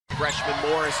freshman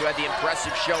Morris, who had the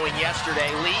impressive showing yesterday.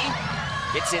 Lee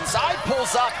gets inside,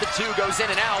 pulls up, the two goes in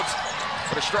and out.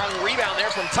 But a strong rebound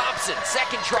there from Thompson.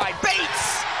 Second try, Bates!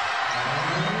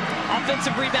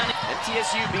 Offensive rebound.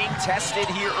 MTSU being tested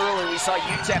here early. We saw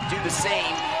UTEP do the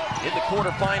same in the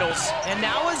quarterfinals. And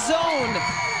now a zone.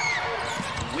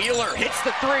 Wheeler hits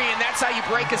the three, and that's how you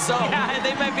break a zone. Yeah,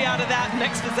 they might be out of that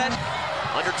next possession.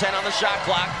 Under 10 on the shot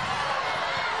clock.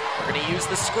 We're gonna use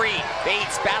the screen.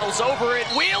 Bates battles over it.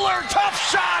 Wheeler, tough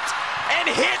shot, and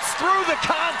hits through the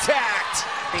contact.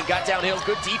 He got downhill,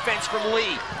 good defense from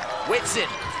Lee. Whitson,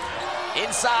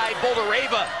 inside,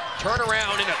 Boldareva,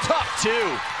 turnaround and a tough two.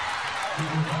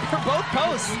 For both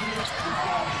posts.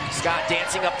 Scott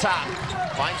dancing up top,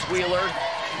 finds Wheeler,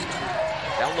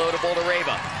 down low to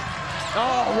Boldareva.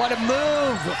 Oh, what a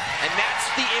move. And that's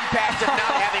the impact of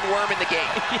not having Worm in the game.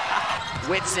 Yeah.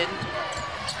 Whitson,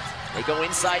 they go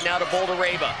inside now to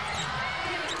Boldareva.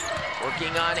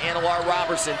 Working on Anelar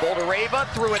Robertson. Boldareva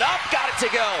threw it up, got it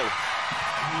to go.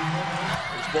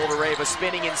 There's Boldareva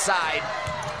spinning inside.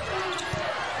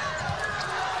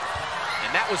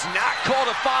 And that was not called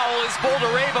a foul as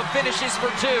Boldareva finishes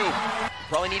for two.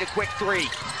 Probably need a quick three.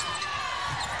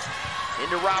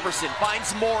 Into Robertson,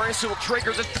 finds Morris, who will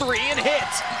trigger the three and hit.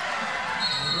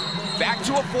 Back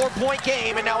to a 4-point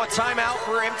game, and now a timeout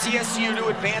for MTSU to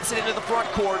advance it into the front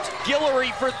court.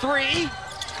 Guillory for three,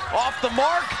 off the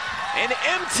mark, and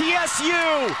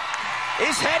MTSU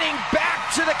is heading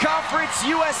back to the Conference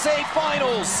USA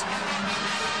Finals.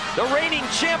 The reigning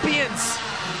champions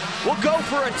will go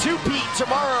for a two-peat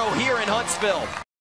tomorrow here in Huntsville.